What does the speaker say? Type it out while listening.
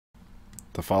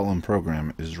The following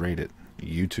program is rated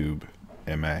YouTube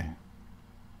MA.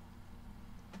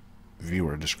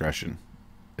 Viewer discretion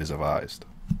is advised.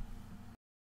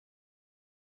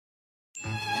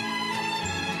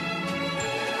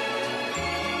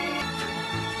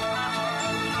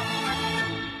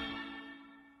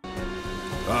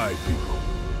 Alright, people.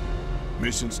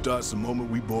 Mission starts the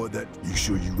moment we board that. You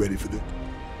sure you ready for this?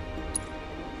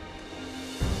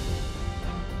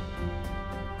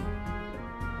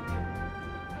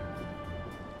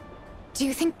 Do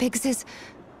you think Biggs is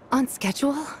on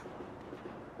schedule?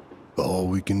 All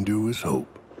we can do is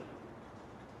hope.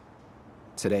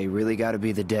 Today really gotta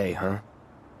be the day, huh?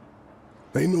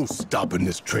 Ain't no stopping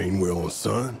this train we're on,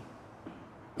 son.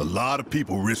 A lot of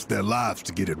people risk their lives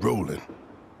to get it rolling.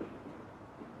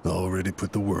 Already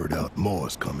put the word out,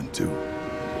 more's coming too.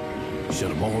 Shut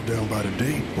them all down by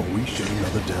today, or we shut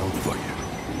another down for you.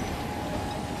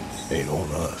 Ain't on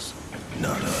us,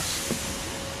 not us.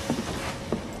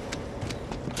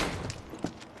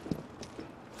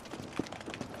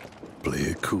 Play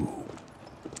it cool.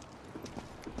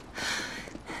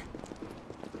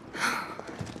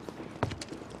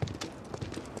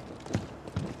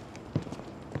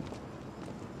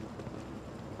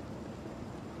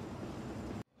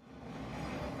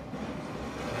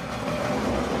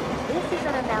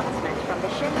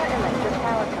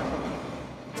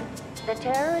 The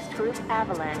terrorist group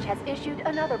Avalanche has issued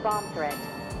another bomb threat.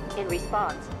 In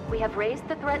response, we have raised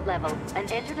the threat level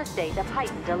and entered a state of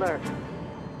heightened alert.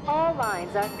 All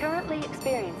lines are currently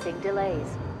experiencing delays.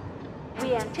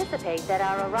 We anticipate that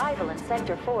our arrival in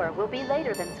Sector 4 will be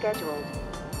later than scheduled.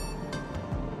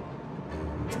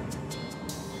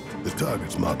 The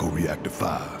target's Mako Reactor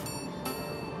 5.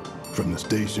 From the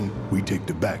station, we take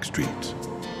the back streets.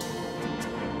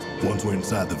 Once we're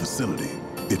inside the facility,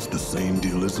 it's the same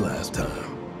deal as last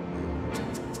time.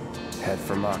 Head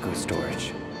for Mako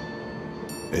storage.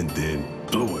 And then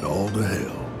blow it all to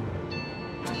hell.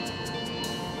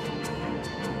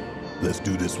 Let's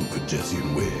do this one for Jesse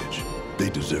and Wedge.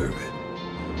 They deserve it.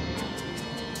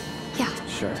 Yeah.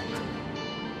 Sure.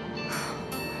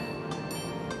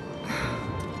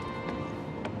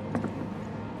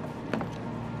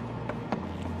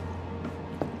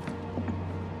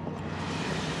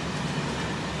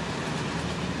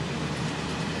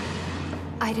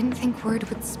 I didn't think word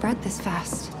would spread this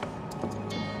fast.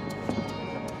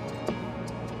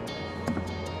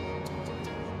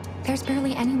 There's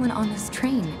barely anyone on this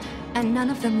train, and none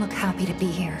of them look happy to be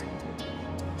here.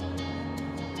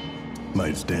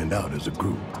 Might stand out as a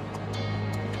group.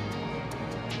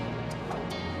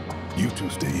 You two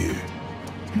stay here.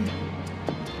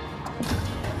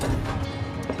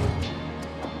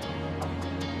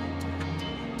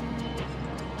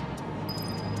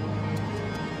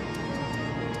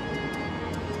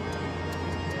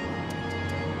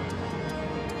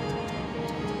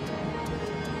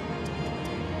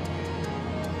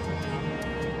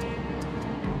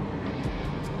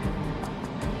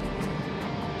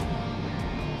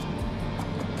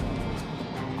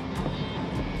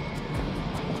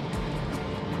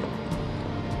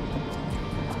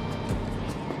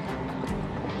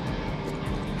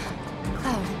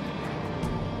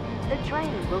 The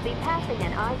train will be passing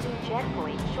an ID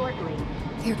checkpoint shortly.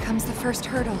 Here comes the first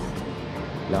hurdle.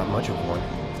 Not much of one.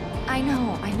 I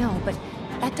know, but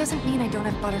that doesn't mean I don't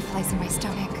have butterflies in my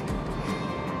stomach.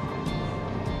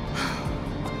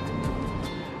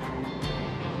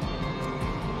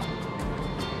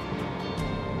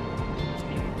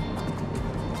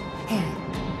 Hey,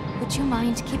 would you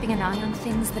mind keeping an eye on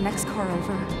things the next car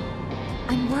over?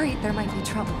 I'm worried there might be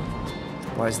trouble.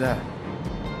 Why's that?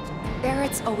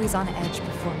 Barrett's always on edge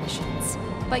before missions.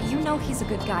 But you know he's a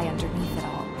good guy underneath it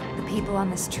all. The people on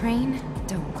this train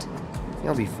don't.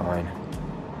 You'll be fine.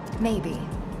 Maybe.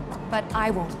 But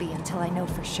I won't be until I know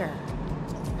for sure.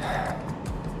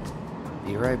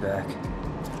 Be right back.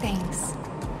 Thanks.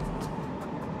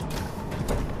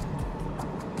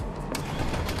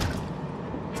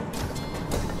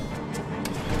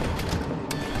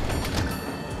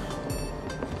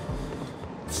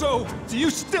 So, do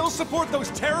you still support those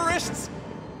terrorists?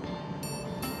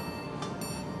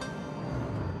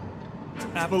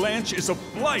 Avalanche is a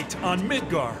blight on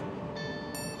Midgar.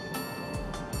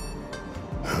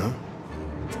 Huh?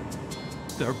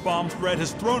 Their bomb threat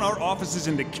has thrown our offices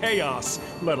into chaos,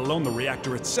 let alone the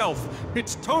reactor itself.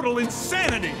 It's total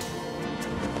insanity!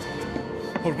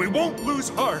 But we won't lose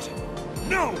heart.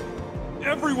 No!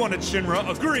 Everyone at Shinra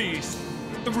agrees.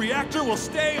 The reactor will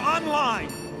stay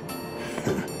online.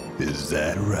 Is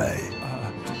that right?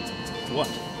 What?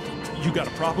 You got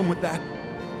a problem with that?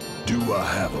 Do I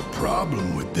have a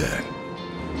problem with that?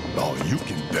 Oh, you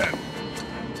can bet.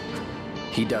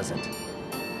 He doesn't.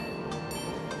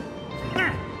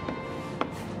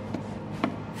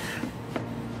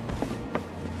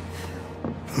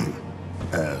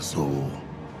 Asshole.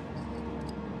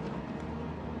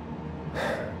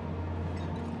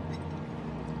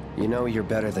 You know you're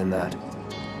better than that.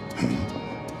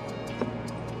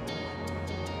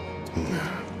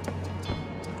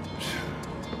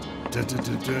 Dun, dun,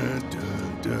 dun, dun,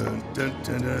 dun, dun,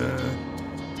 dun, dun.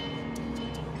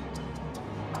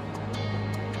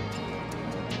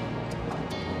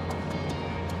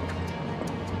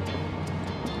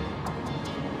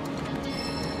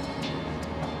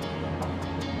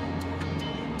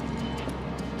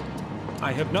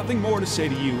 I have nothing more to say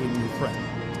to you and your friend.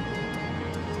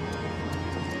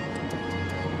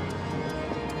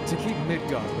 To keep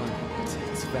Midgard running, it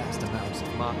takes vast amounts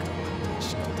of Mako,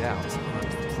 which no doubt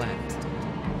harms the planet.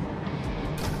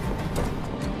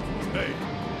 Hey,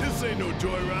 this ain't no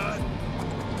joyride.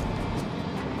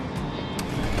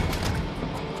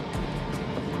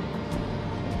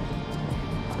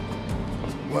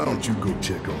 Why don't you go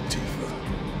check on Tifa?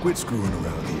 Quit screwing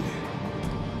around here.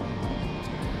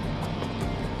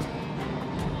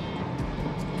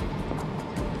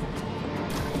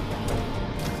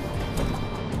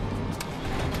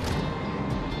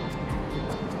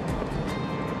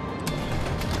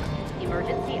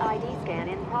 Emergency ID scan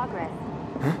in progress.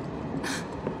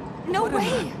 No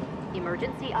way!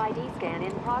 Emergency ID scan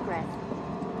in progress.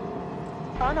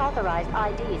 Unauthorized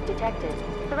IDs detected.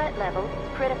 Threat level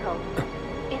critical.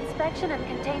 Inspection and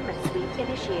containment sweep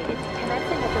initiated,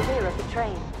 commencing at the rear of the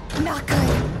train. Not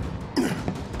good.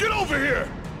 Get over here!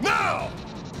 Now!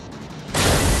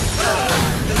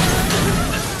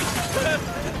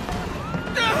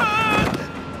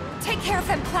 Take care of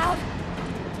them, Cloud.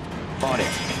 On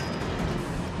it.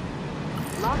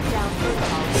 Lockdown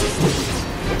protocol.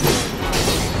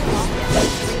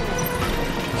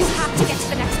 You have to get to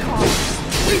the next call.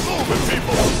 Keep moving,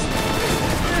 people!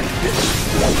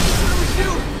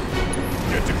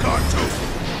 Get to car two!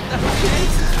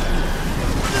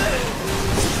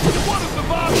 What is the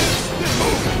bomb?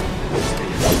 Move!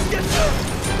 Get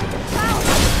Cloud!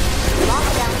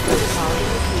 Lockdown protocol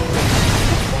initiated.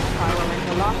 Train car will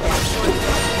enter lockdown shortly.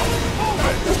 Move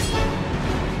it!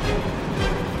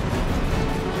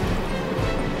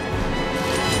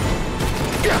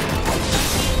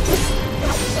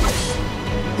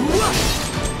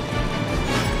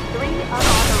 Three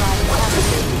unauthorized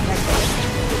passengers detected.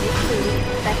 Including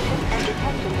inspection and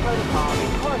detention protocol in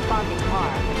corresponding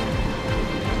car.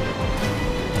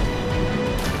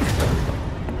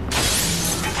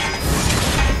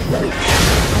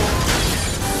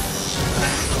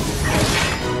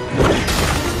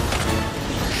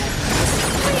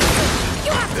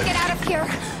 You have to get out of here!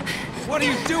 What are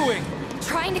you doing?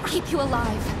 Trying to keep you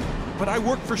alive. But I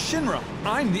work for Shinra.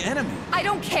 I'm the enemy. I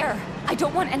don't care. I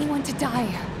don't want anyone to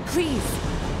die. Please.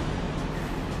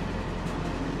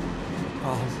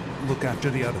 I'll look after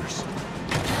the others.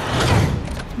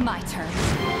 My turn.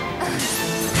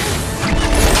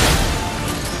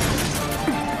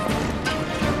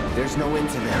 There's no end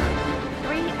to them.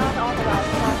 Three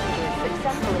unauthorized passengers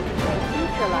successfully contained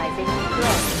neutralizing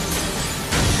threat.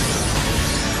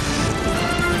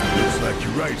 Looks like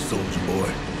you're right, soldier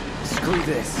boy. Screw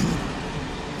this.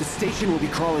 The station will be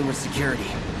crawling with security.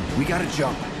 We gotta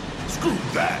jump. Screw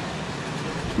that!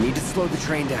 Need to slow the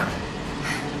train down.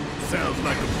 Sounds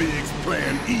like a Biggs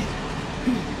plan E.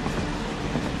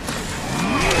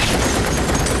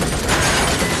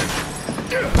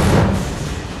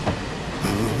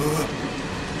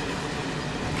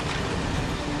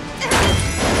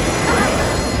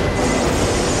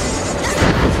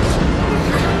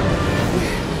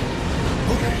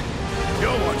 Okay,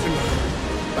 y'all watching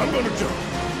now. I'm gonna jump.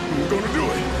 I'm gonna do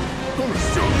it. Gonna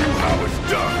show you how it's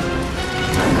done.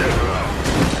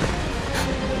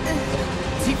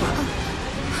 Tifa!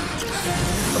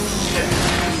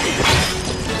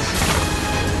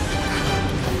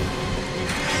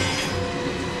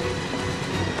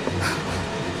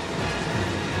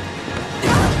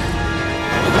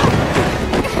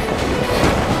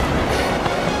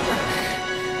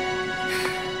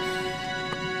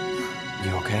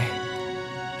 You okay?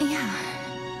 Yeah.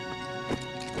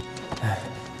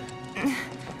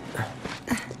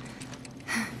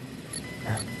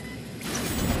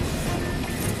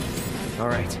 All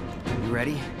right. You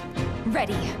ready?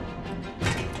 Ready.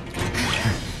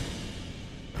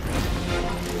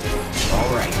 All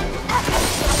right.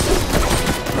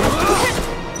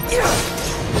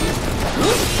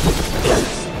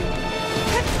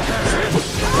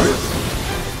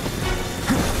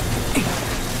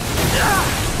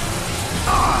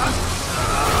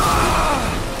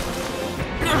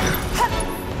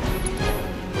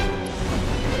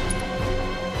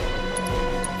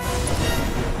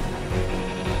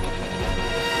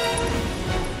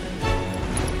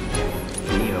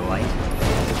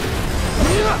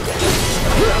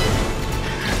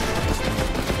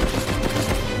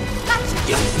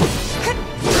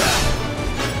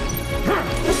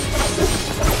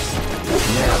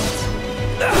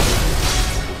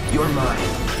 You're mine.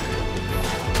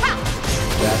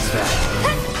 That's that.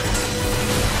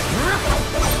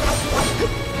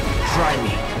 Try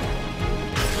me.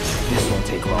 This won't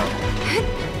take long.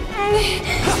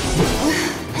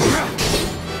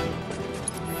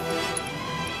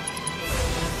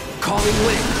 Calling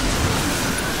wind.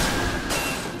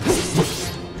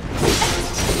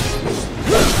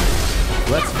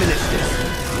 Let's finish this.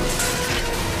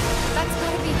 That's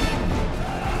gotta be him.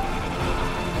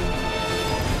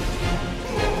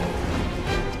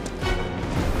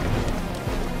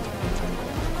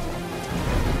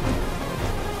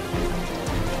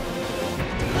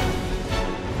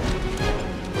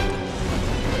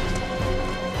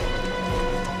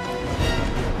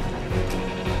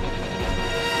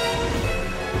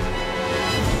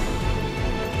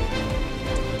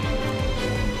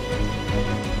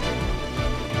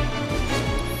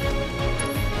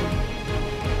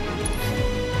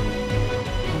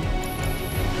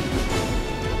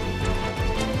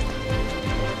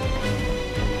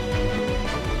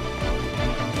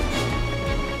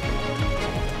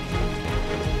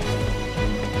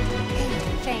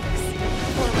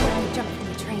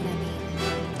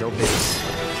 No base.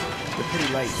 They're pretty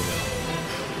light, you know.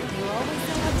 You always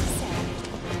know what to say.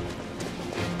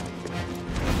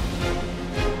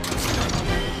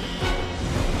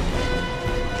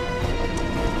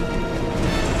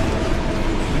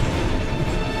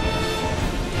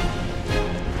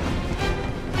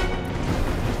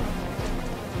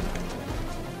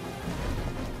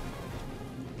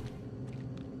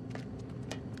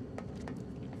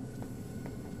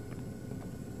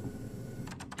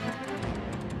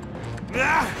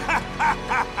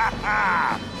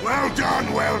 Well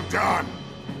done, well done.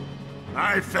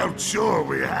 I felt sure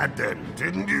we had them,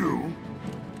 didn't you?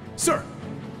 Sir!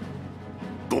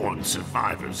 Born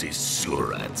survivors, these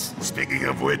surats. Speaking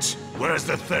of which, where's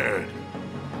the third?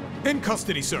 In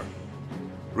custody, sir.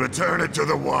 Return it to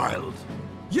the wild.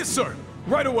 Yes, sir.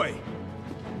 Right away.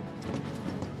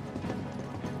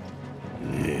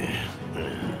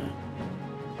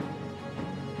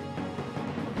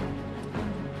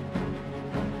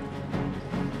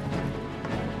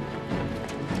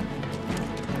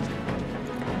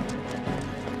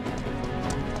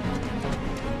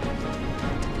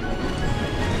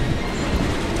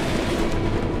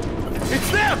 It's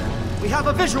them! We have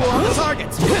a visual on the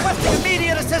targets. Requesting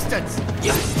immediate assistance.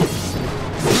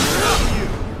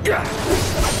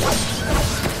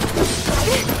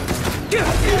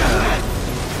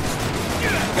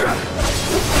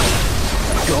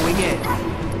 Going in.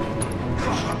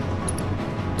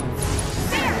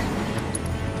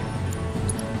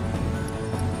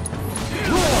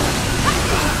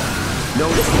 No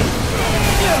escape.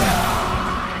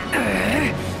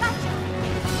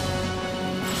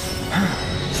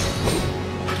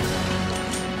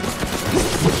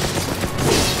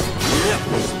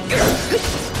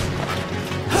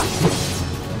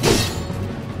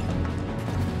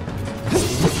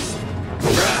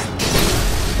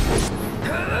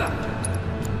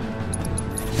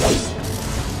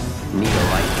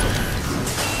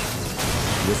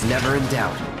 Was never in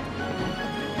doubt.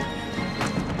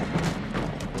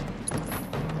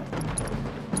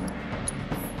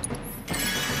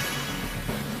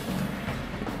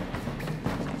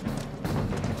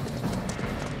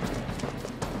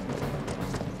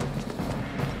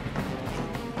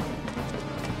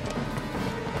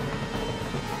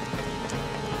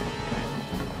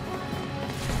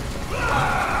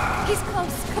 He's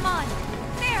close. Come on.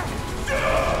 There.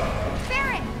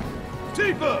 Barrett.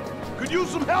 Tifa! Could use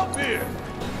some help here!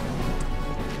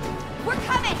 We're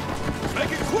coming.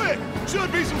 Make it quick!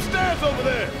 Should be some stairs over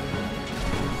there!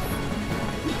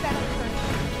 We better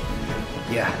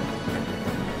hurry. Yeah.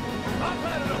 I've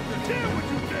had enough to deal with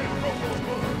you damn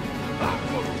robo-bugs! I'm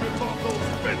gonna rip off those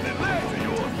spindly legs of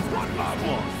yours one by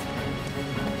one!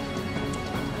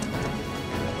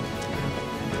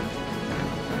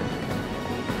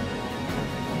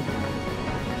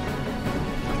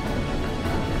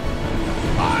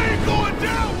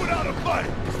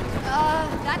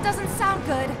 That doesn't sound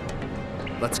good.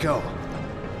 Let's go.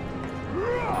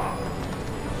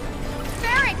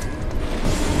 Barrett!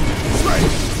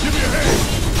 Straight! Give me a hand!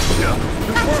 Yeah,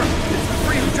 good work! It's the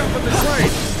free who jump on the train!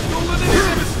 Don't let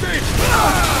anyone escape!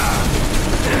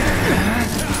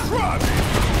 Try me!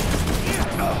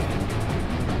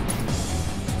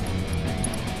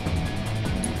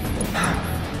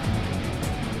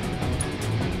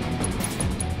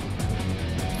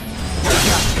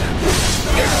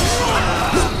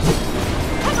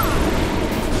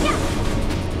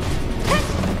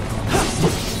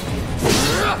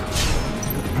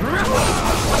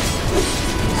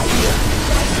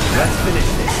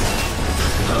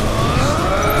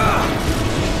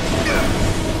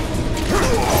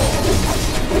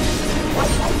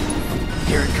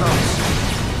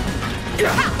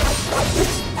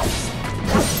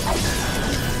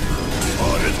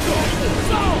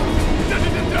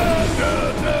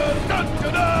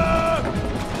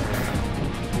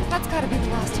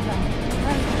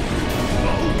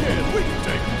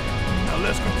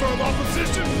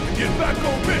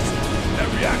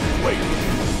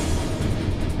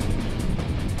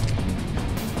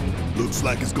 Looks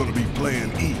like it's gonna be Plan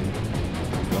E.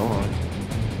 Go on.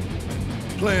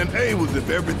 Plan A was if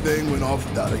everything went off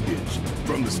without a hitch.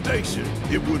 From the station,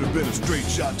 it would have been a straight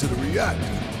shot to the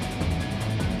reactor.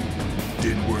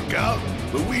 Didn't work out,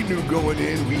 but we knew going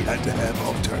in we had to have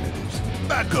alternatives.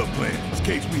 Backup plans in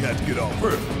case we had to get off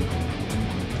early.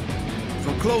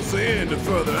 From closer in to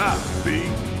further out, B,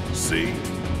 C,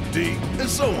 D, and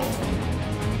so on.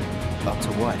 Up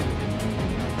to what?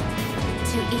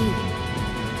 To E.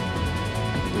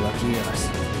 Lucky us.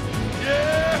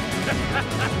 Yeah!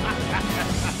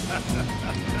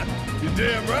 You're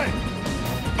damn right.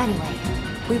 Anyway,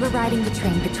 we were riding the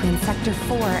train between Sector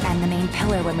 4 and the main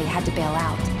pillar when we had to bail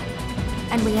out.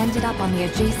 And we ended up on the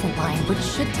adjacent line, which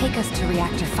should take us to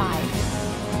Reactor 5.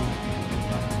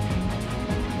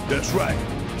 That's right.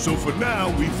 So for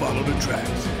now, we follow the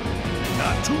tracks.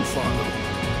 Not too far, though.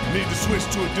 Need to switch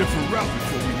to a different route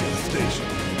before we hit the station.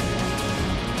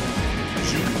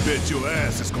 You can bet your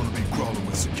ass it's gonna be crawling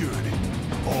with security.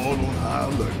 All on high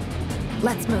alert.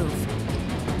 Let's move.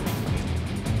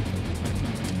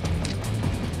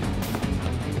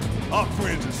 Our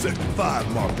friends in Sector 5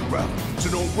 marked the route, so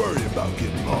don't worry about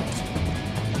getting lost.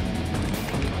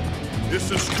 It's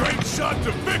a straight shot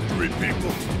to victory,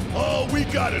 people. All we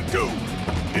gotta do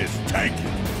is take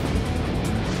it.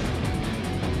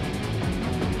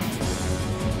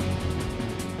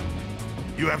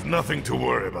 You have nothing to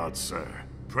worry about, sir.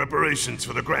 Preparations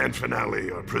for the grand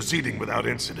finale are proceeding without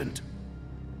incident.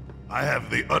 I have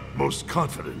the utmost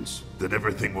confidence that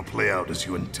everything will play out as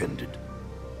you intended.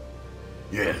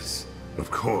 Yes, of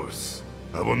course.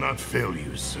 I will not fail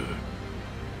you, sir.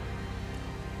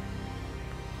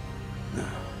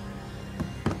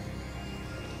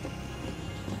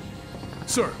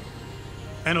 Sir,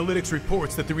 analytics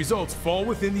reports that the results fall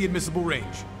within the admissible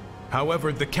range.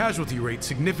 However, the casualty rate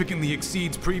significantly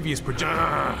exceeds previous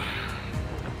projections.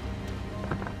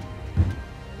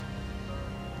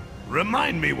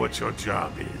 Remind me what your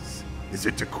job is. Is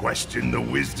it to question the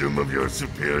wisdom of your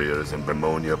superiors and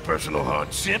bemoan your personal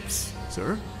hardships?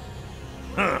 Sir?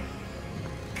 Huh.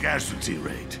 Casualty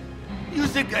rate. You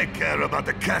think I care about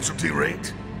the casualty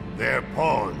rate? They're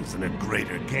pawns in a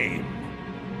greater game.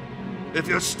 If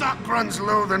your stock runs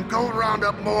low, then go round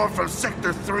up more from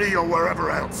Sector 3 or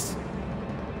wherever else.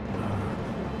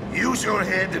 Use your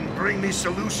head and bring me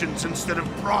solutions instead of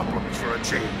problems for a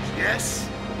change, yes?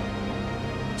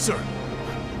 Sir.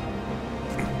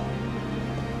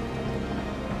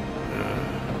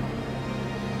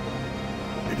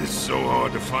 It is so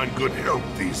hard to find good help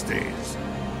these days.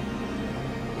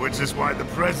 Which is why the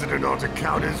President ought to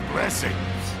count his blessings.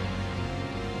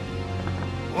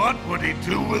 What would he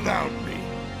do without me?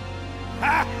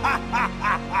 Ha ha ha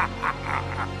ha ha ha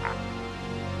ha!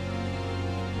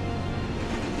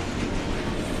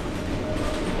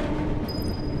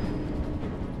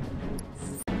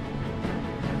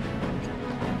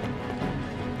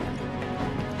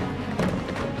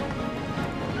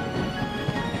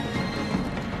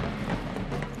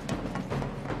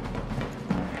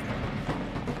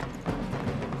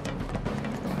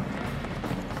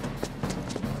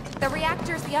 The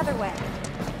reactor's the other way.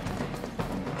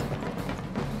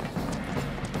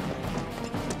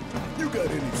 You got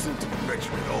any sense of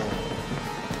direction at all?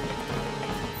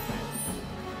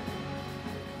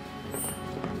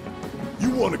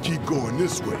 You want to keep going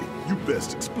this way, you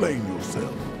best explain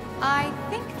yourself. I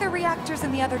think the reactor's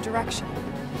in the other direction.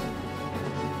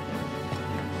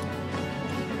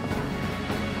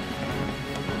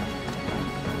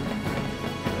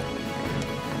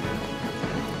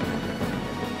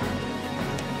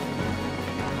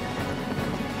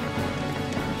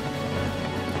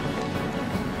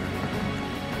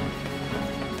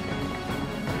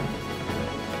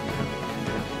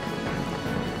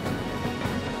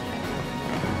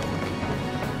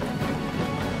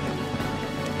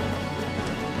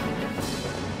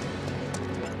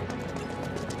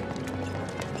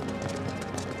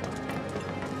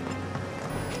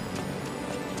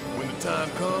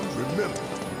 Time comes, remember,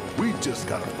 we just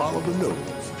gotta follow the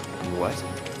nose. What?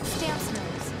 Stamp's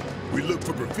nose. We look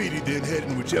for graffiti, then head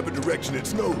in whichever direction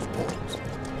its nose points.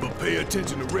 But pay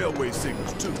attention to railway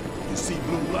signals, too. You see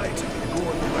blue lights, you're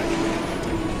going the right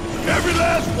way. Every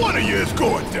last one of you is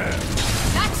going down!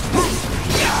 That's...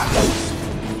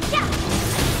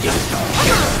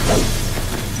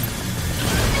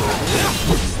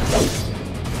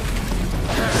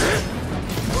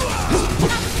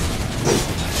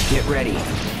 Get ready.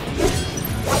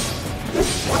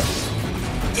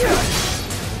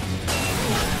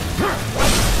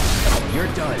 You're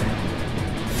done.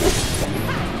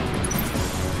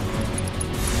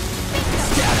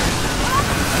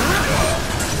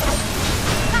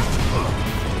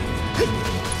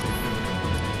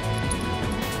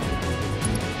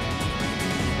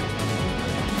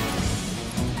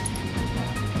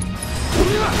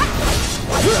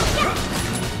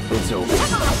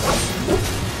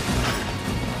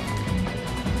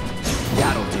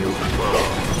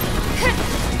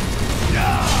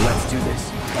 Let's do this.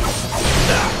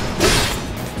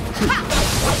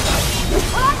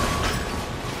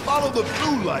 Follow the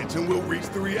blue lights and we'll reach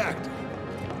the reactor.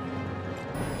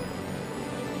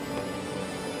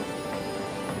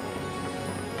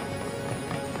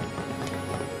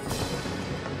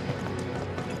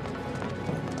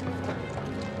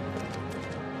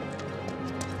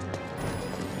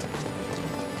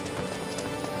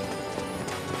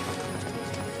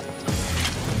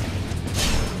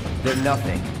 They're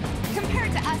nothing.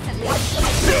 Compared to us, at least.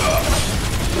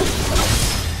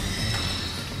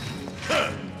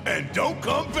 And don't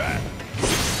come back.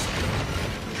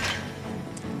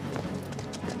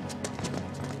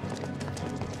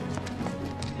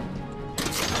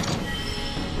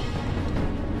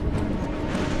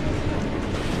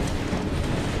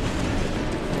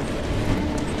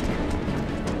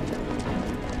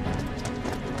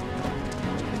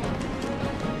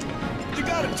 You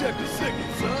gotta check the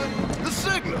signals, son. The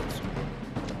signals.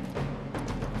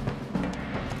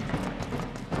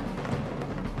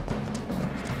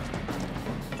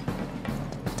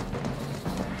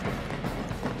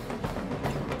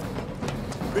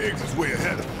 Biggs is way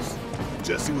ahead of us.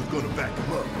 Jesse was gonna back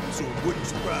him up, so it wouldn't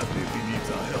surprise me if he needs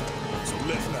our help. So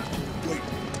let's not keep him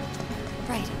waiting.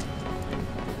 Right.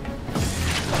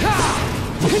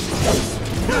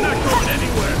 You're not going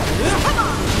anywhere!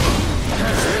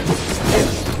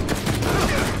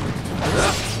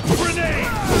 Grenade!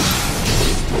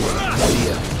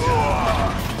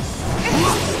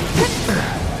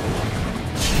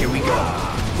 Here we go.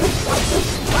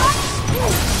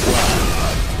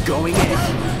 Going in.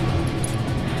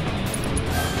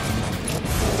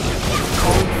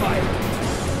 Cold fire.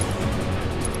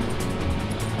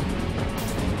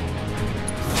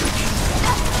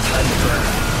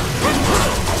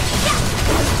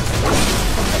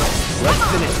 Let's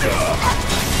finish this.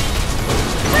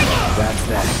 That's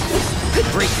that.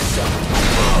 Break yourself.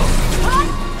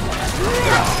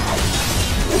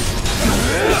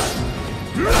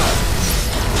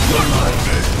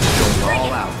 Going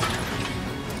all out.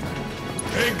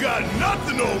 Ain't got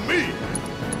nothing on me!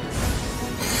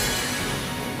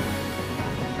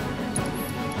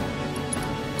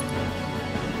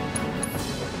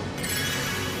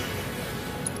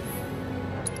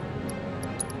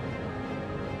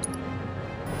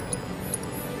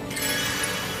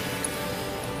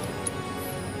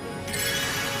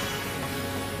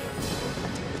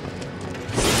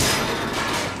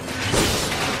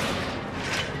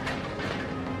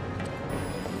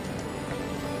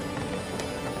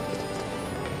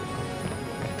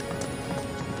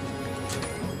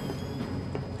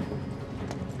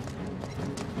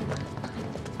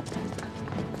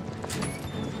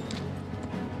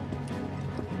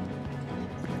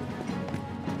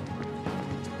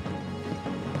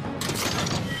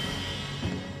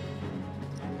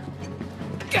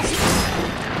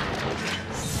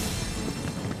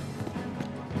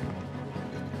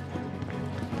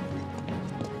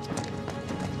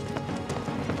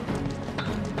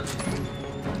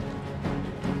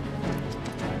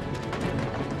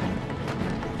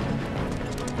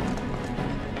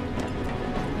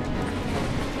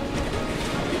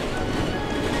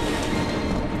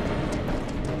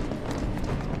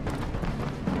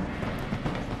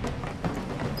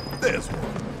 There's one.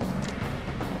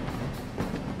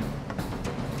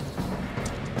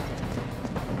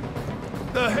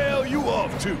 The hell you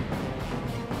off to?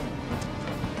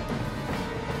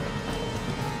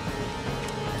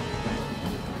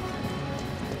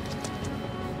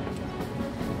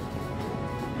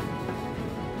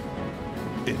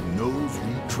 It knows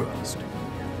we trust.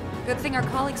 Good thing our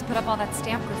colleagues put up all that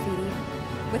stamp graffiti.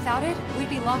 Without it, we'd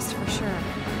be lost for sure.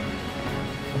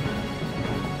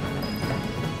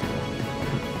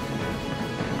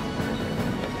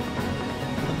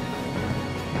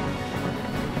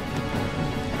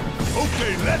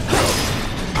 Okay, let's go!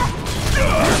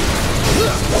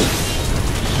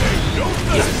 Hey, don't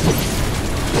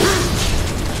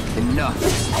Enough.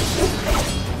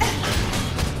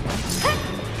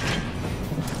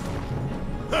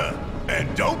 And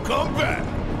don't come back!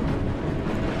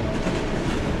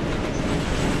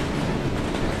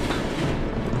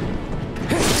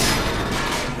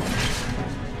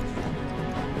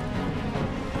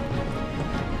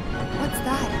 What's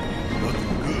that?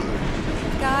 Nothing good.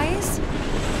 Guys?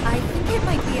 I think it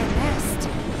might be a nest.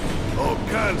 All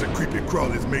kinds of creepy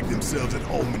crawlies make themselves at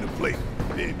home in the plate,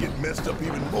 then get messed up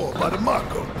even more by the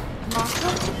Mako. Mako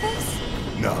did this?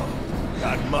 No,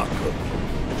 not Mako.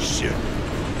 Shit.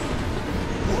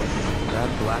 What? That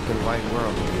black and white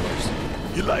world of yours.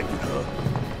 You like it, huh?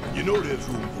 You know there's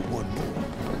room for one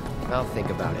more. I'll think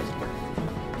about it.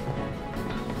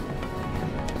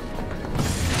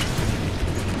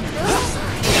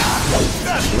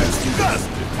 Let's do this.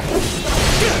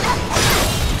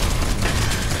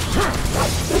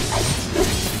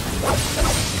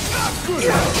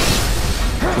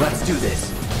 Let's do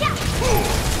this.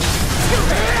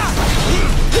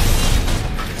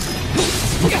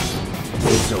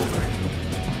 It's over.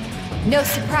 No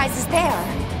surprises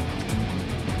there.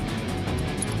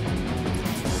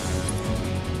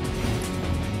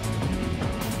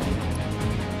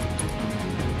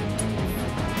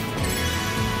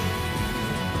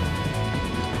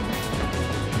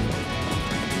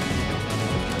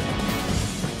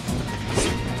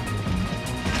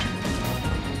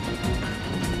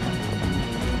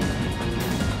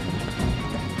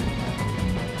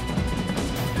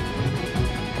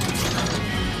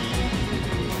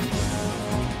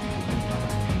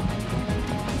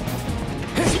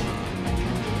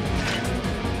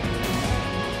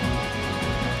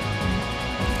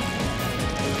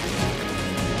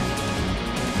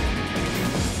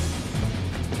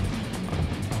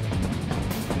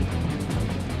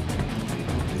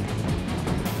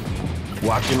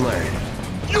 Watch and learn.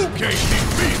 You can't keep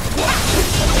me.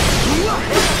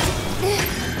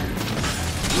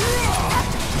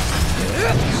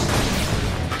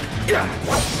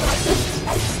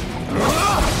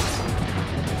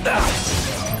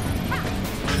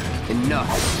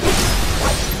 Enough.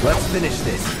 Let's finish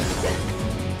this.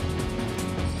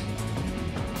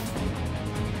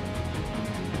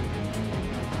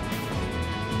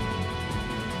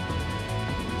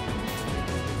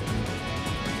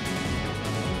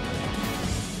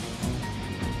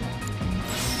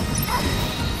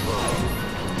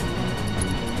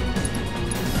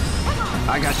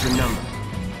 I got your number.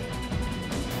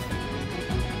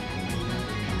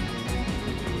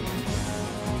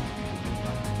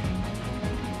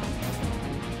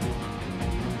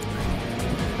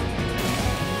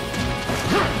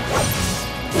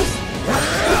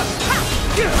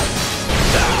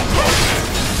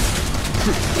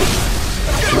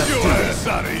 Get your ass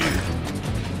out of here.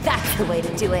 That's the way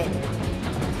to do it.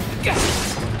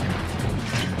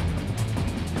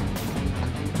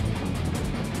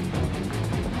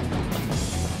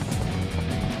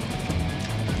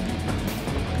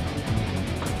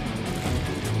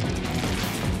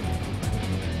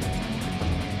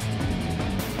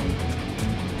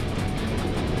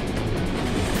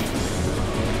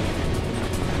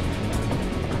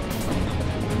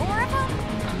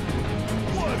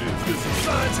 What is this, a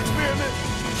science experiment?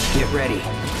 Get ready.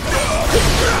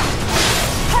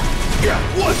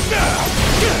 What now?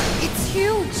 It's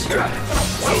huge. So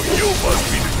you must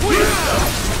be the queen.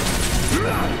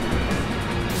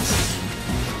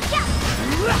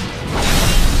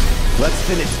 Let's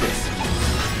finish this.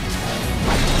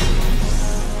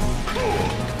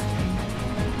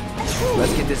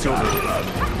 Let's get this over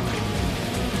with.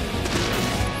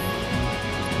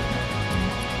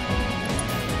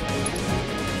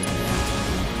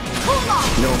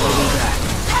 No holding back.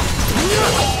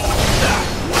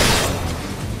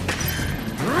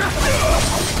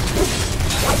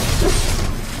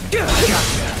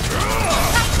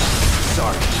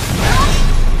 Sorry.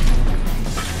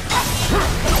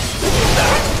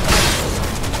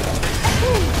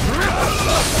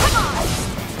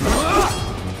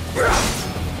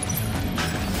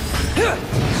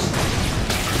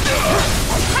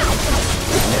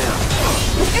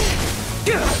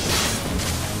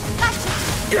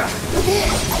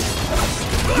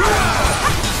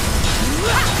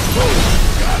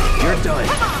 You're done.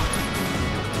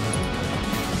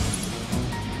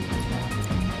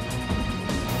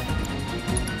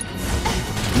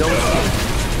 No escape.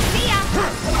 See ya.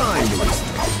 I'm the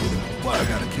why I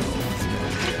gotta kill all these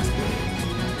guys?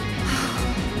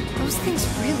 Those things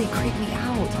really creep me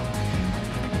out.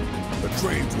 The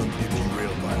train's gonna get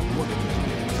derailed by one of these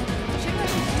days. Shouldn't I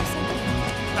do something?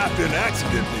 After an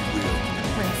accident, they will.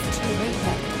 When it's too late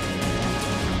then.